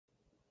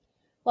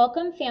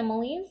Welcome,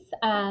 families.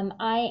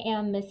 I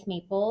am Miss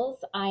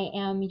Maples. I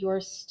am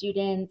your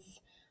student's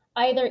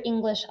either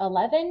English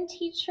 11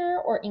 teacher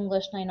or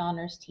English 9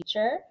 honors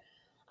teacher.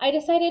 I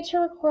decided to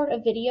record a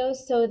video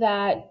so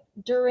that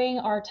during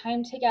our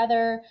time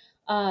together,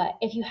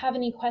 if you have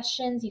any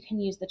questions, you can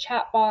use the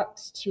chat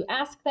box to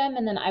ask them,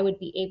 and then I would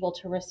be able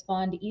to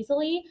respond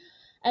easily.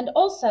 And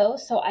also,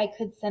 so I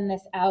could send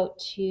this out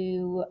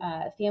to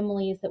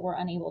families that were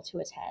unable to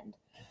attend.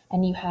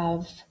 And you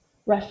have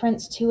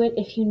reference to it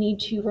if you need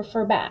to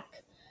refer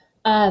back.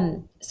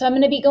 So I'm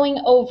going to be going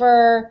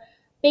over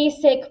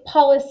basic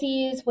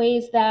policies,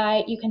 ways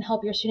that you can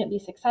help your student be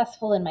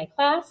successful in my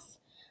class.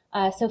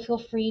 So feel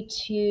free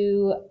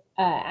to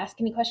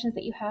ask any questions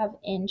that you have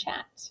in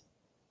chat.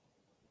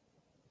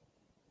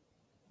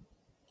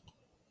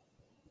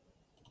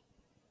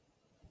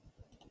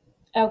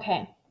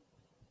 Okay.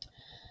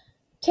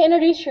 To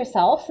introduce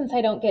yourself, since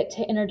I don't get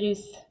to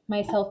introduce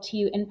myself to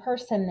you in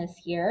person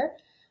this year,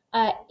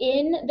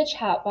 in the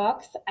chat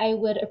box, I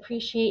would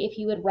appreciate if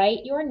you would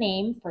write your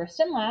name first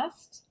and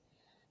last,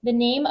 the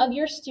name of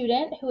your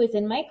student who is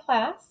in my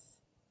class,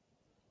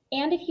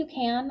 and if you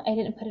can, I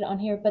didn't put it on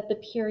here, but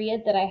the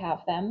period that I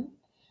have them,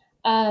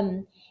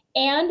 and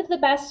the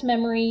best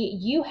memory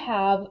you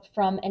have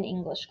from an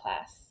English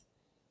class,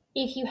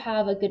 if you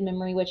have a good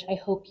memory, which I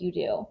hope you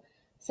do.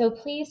 So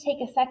please take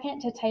a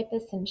second to type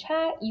this in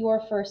chat, your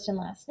first and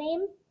last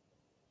name,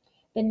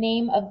 the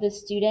name of the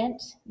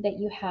student that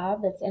you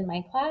have that's in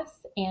my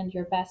class, and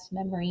your best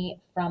memory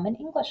from an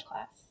English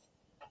class.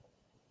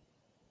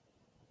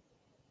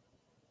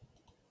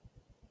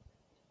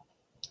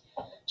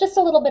 Just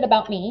a little bit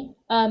about me.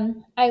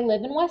 I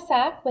live in West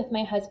Sac with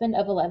my husband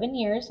of 11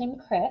 years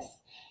named Chris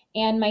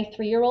and my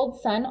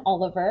 3-year-old son,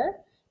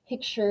 Oliver,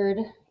 pictured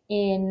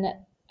in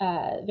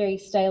very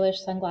stylish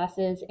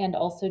sunglasses and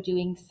also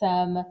doing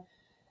some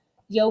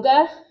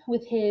yoga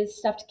with his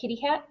stuffed kitty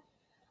cat.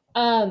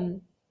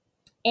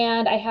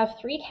 And I have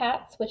 3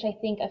 cats, which I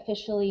think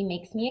officially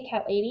makes me a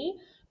cat lady,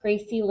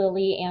 Gracie,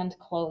 Lily, and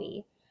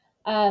Chloe.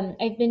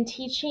 I've been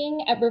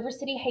teaching at River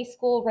City High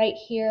School right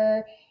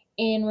here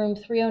in room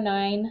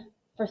 309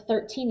 for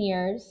 13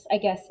 years, I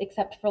guess,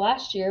 except for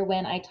last year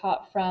when I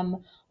taught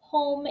from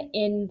home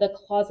in the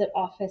closet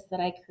office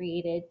that I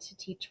created to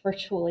teach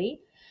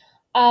virtually.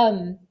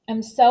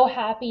 I'm so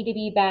happy to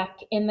be back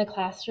in the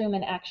classroom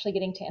and actually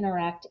getting to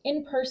interact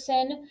in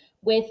person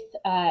with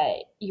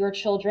your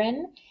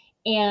children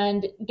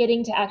and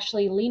getting to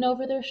actually lean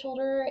over their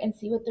shoulder and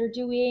see what they're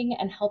doing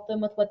and help them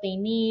with what they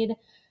need.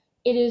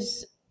 It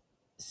is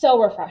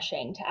so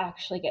refreshing to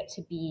actually get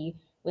to be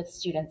with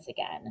students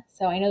again.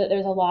 So I know that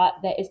there's a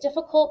lot that is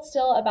difficult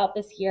still about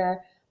this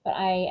year, but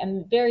I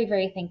am very,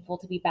 very thankful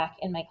to be back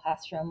in my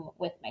classroom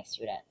with my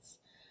students.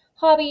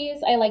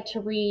 Hobbies, I like to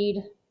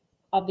read.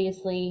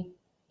 Obviously,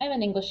 I'm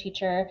an English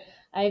teacher.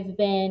 I've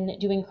been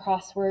doing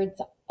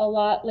crosswords a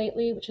lot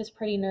lately, which is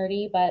pretty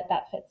nerdy, but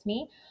that fits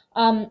me.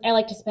 I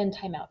like to spend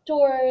time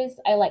outdoors.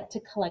 I like to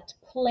collect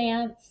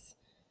plants.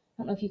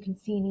 I don't know if you can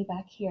see any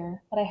back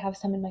here, but I have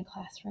some in my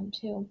classroom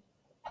too.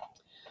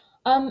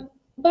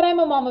 But I'm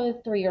a mom of a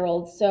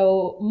 3-year-old,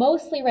 so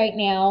mostly right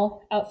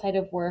now, outside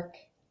of work,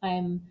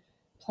 I'm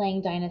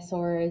playing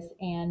dinosaurs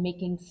and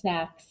making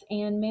snacks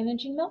and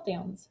managing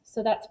meltdowns.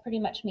 So that's pretty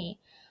much me.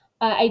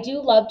 I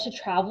do love to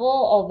travel,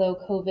 although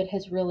COVID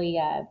has really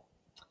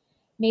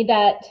made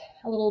that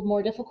a little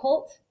more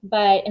difficult.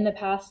 But in the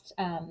past,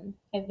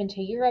 I've been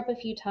to Europe a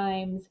few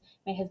times.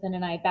 My husband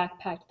and I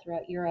backpacked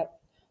throughout Europe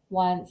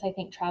once. I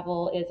think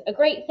travel is a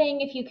great thing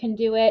if you can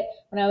do it.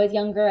 When I was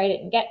younger, I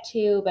didn't get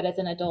to, but as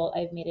an adult,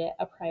 I've made it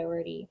a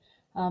priority.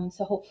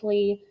 So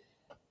hopefully,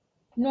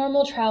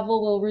 normal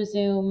travel will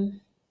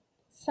resume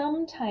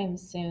sometime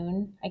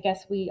soon. I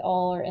guess we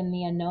all are in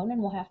the unknown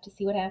and we'll have to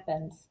see what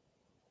happens.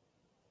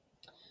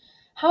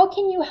 How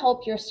can you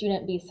help your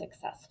student be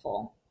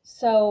successful?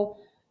 So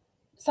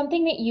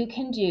something that you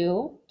can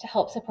do to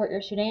help support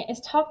your student is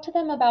talk to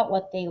them about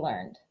what they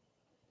learned.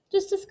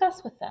 Just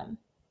discuss with them.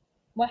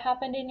 What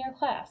happened in your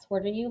class?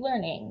 What are you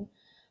learning?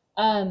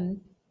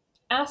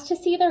 Ask to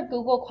see their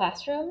Google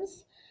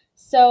Classrooms.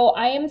 So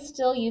I am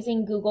still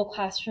using Google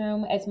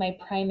Classroom as my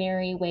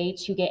primary way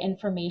to get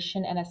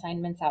information and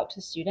assignments out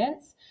to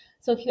students.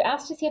 So if you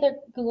ask to see their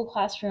Google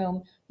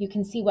Classroom, you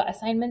can see what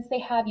assignments they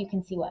have. You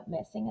can see what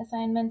missing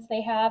assignments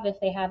they have, if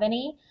they have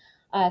any.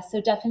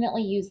 So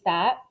definitely use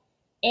that.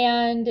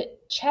 And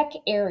check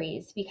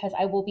Aries because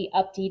I will be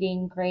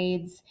updating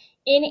grades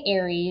in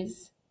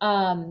Aries.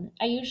 I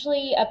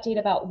usually update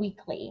about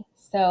weekly.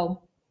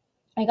 So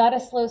I got a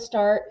slow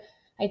start.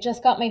 I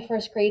just got my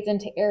first grades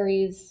into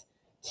Aries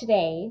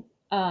today.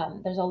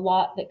 There's a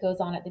lot that goes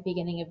on at the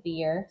beginning of the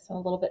year, so I'm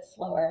a little bit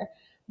slower.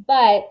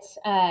 But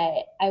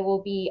I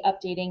will be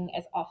updating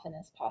as often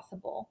as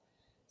possible.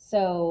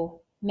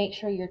 So make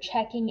sure you're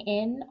checking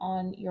in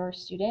on your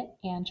student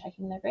and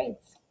checking their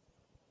grades.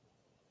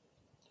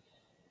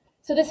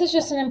 So this is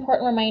just an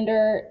important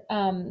reminder.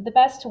 The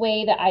best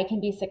way that I can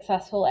be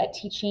successful at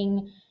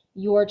teaching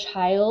your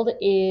child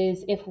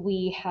is if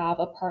we have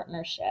a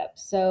partnership.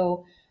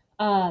 So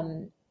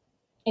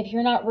if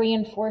you're not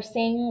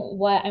reinforcing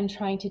what I'm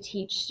trying to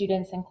teach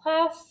students in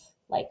class,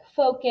 like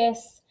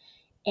focus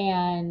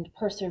and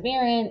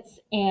perseverance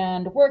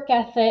and work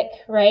ethic,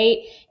 right?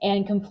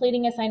 And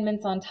completing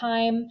assignments on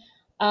time,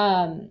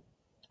 I'm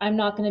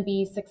not going to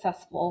be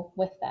successful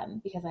with them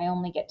because I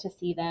only get to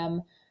see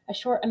them a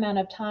short amount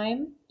of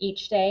time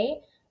each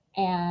day,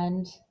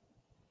 and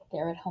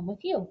they're at home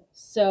with you.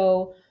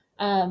 So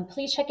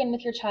please check in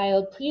with your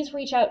child. Please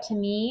reach out to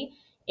me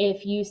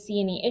if you see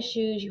any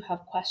issues, you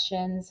have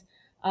questions.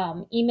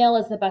 Email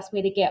is the best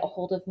way to get a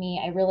hold of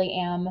me. I really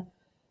am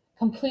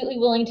completely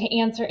willing to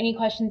answer any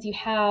questions you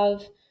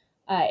have.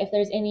 If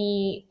there's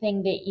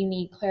anything that you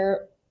need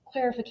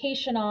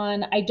clarification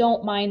on, I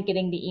don't mind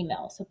getting the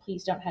email, so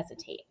please don't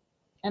hesitate.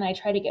 And I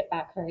try to get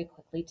back very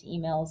quickly to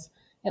emails,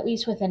 at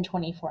least within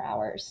 24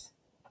 hours.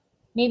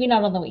 Maybe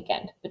not on the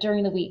weekend, but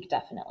during the week,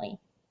 definitely.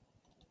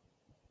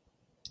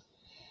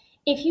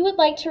 If you would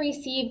like to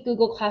receive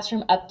Google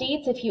Classroom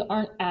updates, if you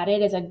aren't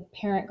added as a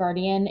parent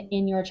guardian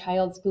in your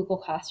child's Google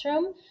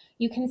Classroom,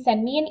 you can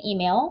send me an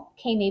email,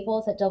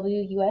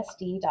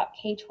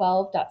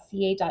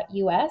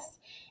 kmaples@wusd.k12.ca.us,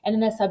 and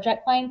in the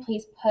subject line,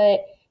 please put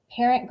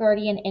Parent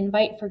Guardian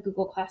Invite for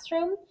Google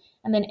Classroom.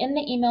 And then in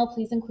the email,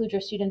 please include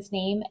your student's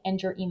name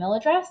and your email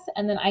address,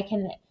 and then I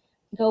can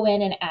go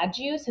in and add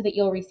you so that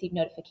you'll receive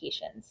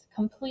notifications.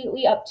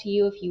 Completely up to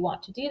you if you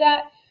want to do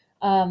that.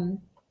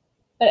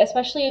 But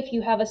especially if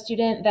you have a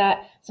student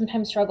that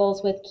sometimes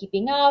struggles with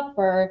keeping up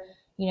or,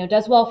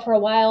 does well for a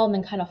while and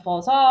then kind of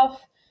falls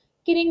off,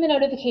 getting the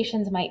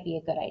notifications might be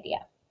a good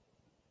idea.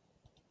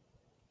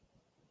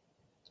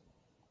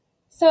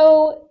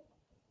 So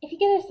if you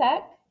get a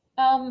sec,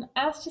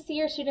 ask to see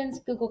your students'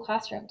 Google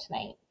Classroom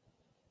tonight.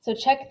 So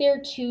check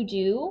their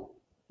to-do.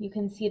 You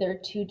can see their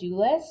to-do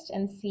list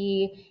and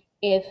see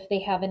if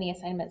they have any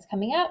assignments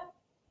coming up,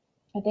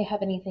 if they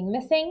have anything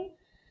missing.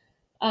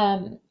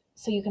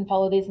 So you can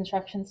follow these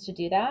instructions to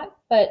do that.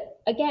 But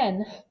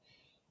again,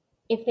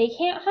 if they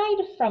can't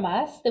hide from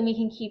us, then we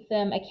can keep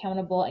them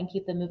accountable and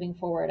keep them moving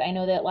forward. I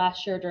know that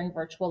last year during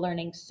virtual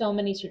learning, so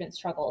many students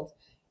struggled,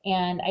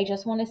 and I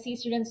just want to see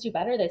students do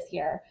better this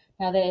year.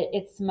 Now that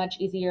it's much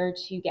easier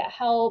to get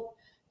help,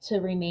 to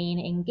remain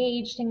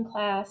engaged in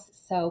class.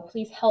 So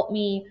please help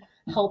me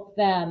help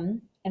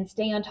them and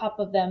stay on top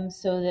of them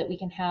so that we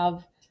can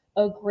have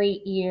a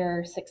great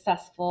year,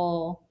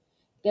 successful,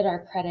 get our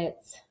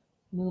credits,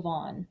 move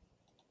on.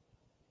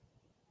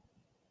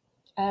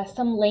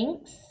 Some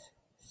links.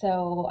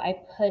 So I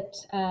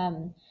put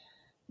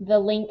the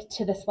link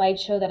to the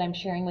slideshow that I'm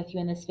sharing with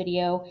you in this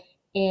video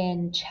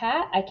in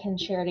chat. I can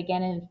share it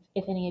again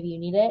if any of you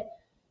need it.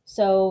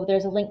 So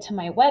there's a link to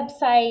my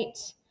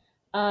website,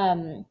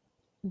 the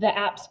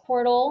apps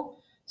portal.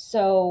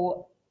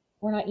 So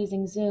we're not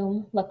using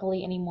Zoom,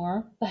 luckily,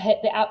 anymore,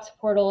 but the apps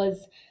portal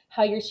is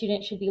how your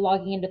student should be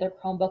logging into their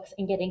Chromebooks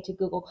and getting to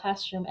Google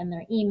Classroom and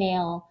their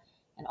email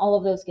and all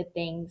of those good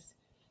things.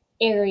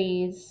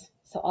 Aries,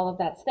 so all of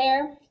that's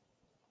there.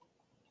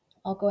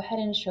 I'll go ahead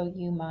and show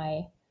you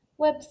my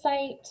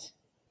website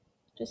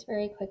just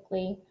very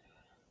quickly.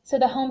 So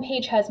the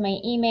homepage has my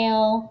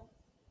email,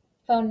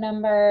 phone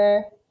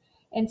number,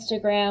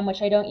 Instagram,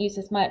 which I don't use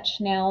as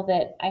much now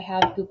that I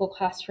have Google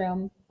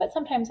Classroom, but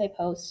sometimes I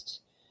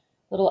post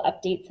little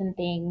updates and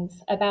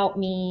things about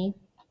me.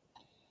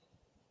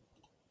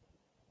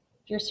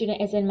 If your student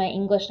is in my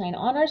English 9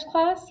 Honors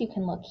class, you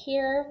can look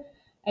here.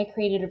 I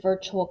created a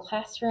virtual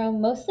classroom,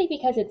 mostly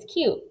because it's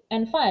cute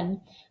and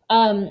fun.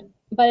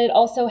 But it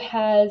also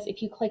has,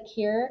 if you click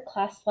here,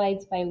 class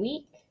slides by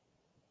week.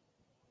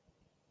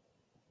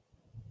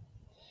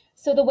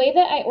 So the way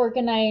that I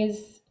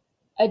organize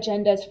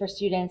agendas for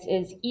students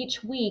is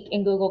each week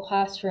in Google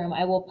Classroom,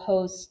 I will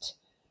post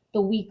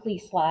the weekly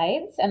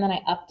slides and then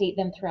I update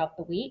them throughout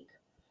the week.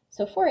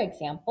 So for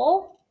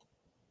example,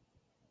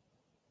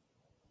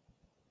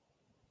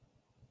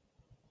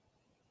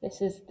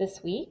 this is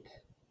this week.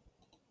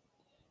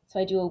 So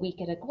I do a week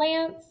at a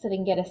glance so they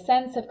can get a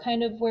sense of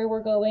kind of where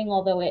we're going,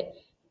 although it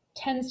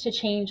tends to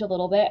change a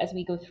little bit as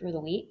we go through the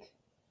week.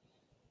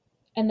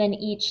 And then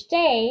each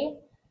day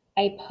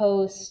I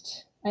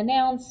post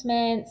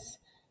announcements,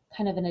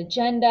 kind of an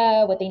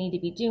agenda, what they need to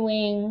be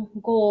doing,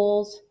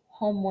 goals,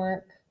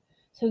 homework.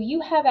 So you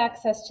have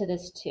access to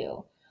this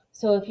too.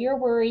 So if you're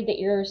worried that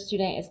your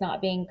student is not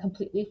being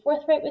completely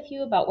forthright with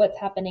you about what's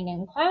happening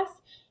in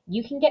class,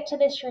 you can get to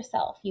this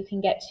yourself. You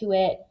can get to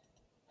it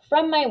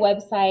from my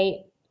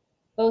website,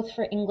 both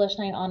for English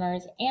 9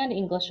 Honors and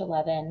English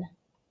 11,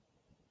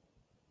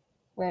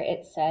 where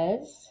it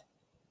says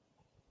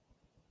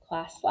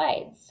class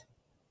slides.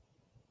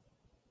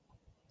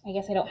 I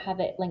guess I don't have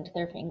it linked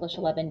there for English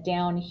 11.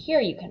 Down here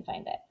you can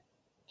find it.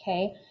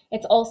 Okay,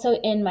 it's also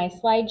in my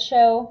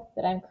slideshow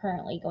that I'm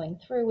currently going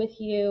through with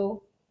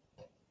you.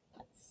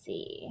 Let's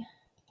see.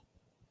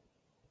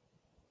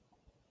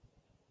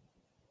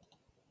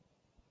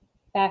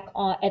 Back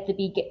on at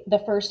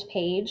the first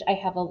page, I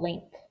have a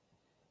link.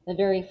 The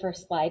very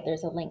first slide,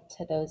 there's a link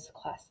to those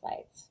class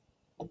slides.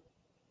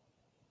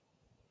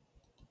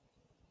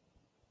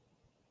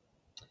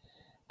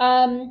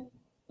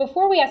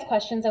 Before we ask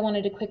questions, I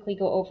wanted to quickly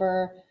go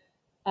over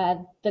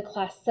the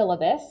class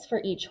syllabus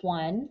for each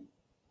one.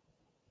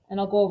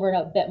 And I'll go over it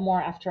a bit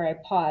more after I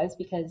pause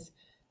because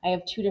I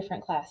have 2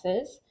 different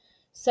classes.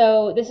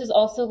 So this is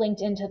also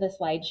linked into the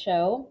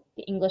slideshow,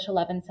 the English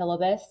 11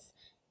 syllabus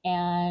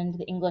and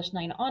the English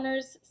 9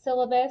 honors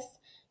syllabus.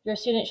 Your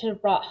student should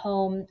have brought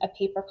home a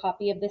paper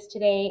copy of this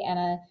today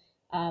and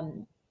a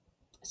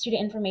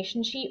student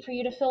information sheet for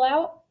you to fill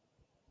out.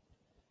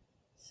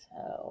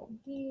 So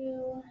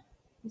view,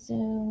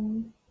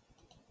 Zoom.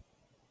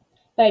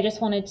 But I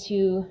just wanted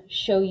to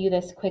show you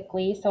this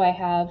quickly. So I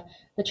have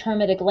the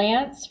term at a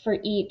glance for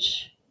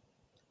each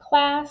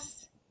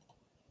class,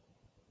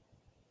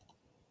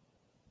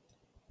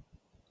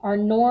 our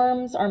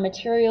norms, our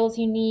materials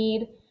you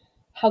need,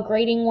 how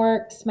grading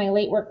works, my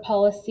late work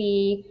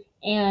policy,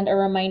 and a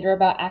reminder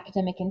about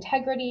academic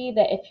integrity,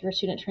 that if your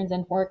student turns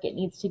in work, it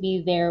needs to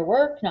be their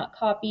work, not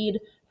copied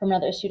from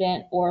another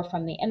student or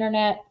from the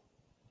internet.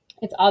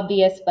 It's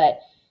obvious, but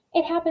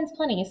it happens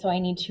plenty, so I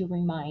need to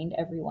remind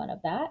everyone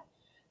of that.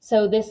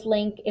 So this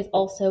link is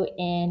also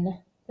in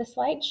the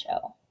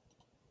slideshow.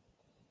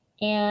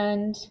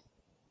 And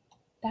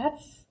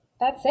that's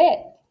it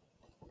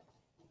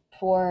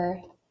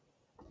for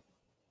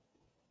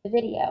the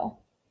video.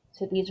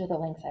 So these are the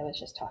links I was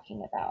just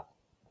talking about.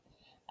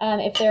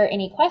 If there are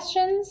any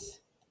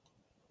questions,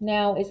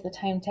 now is the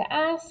time to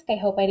ask. I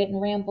hope I didn't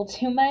ramble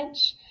too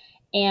much.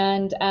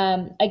 And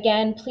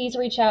again, please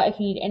reach out if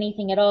you need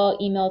anything at all.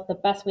 Email is the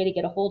best way to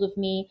get a hold of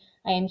me.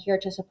 I am here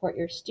to support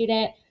your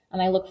student,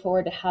 and I look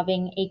forward to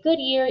having a good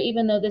year,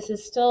 even though this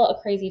is still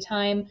a crazy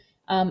time.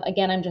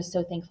 Again, I'm just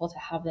so thankful to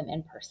have them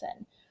in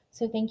person.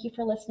 So thank you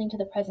for listening to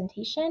the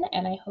presentation,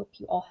 and I hope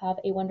you all have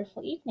a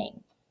wonderful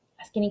evening.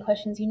 Ask any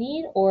questions you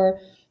need, or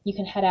you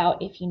can head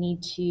out if you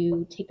need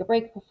to take a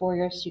break before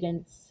your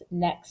student's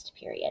next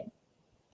period.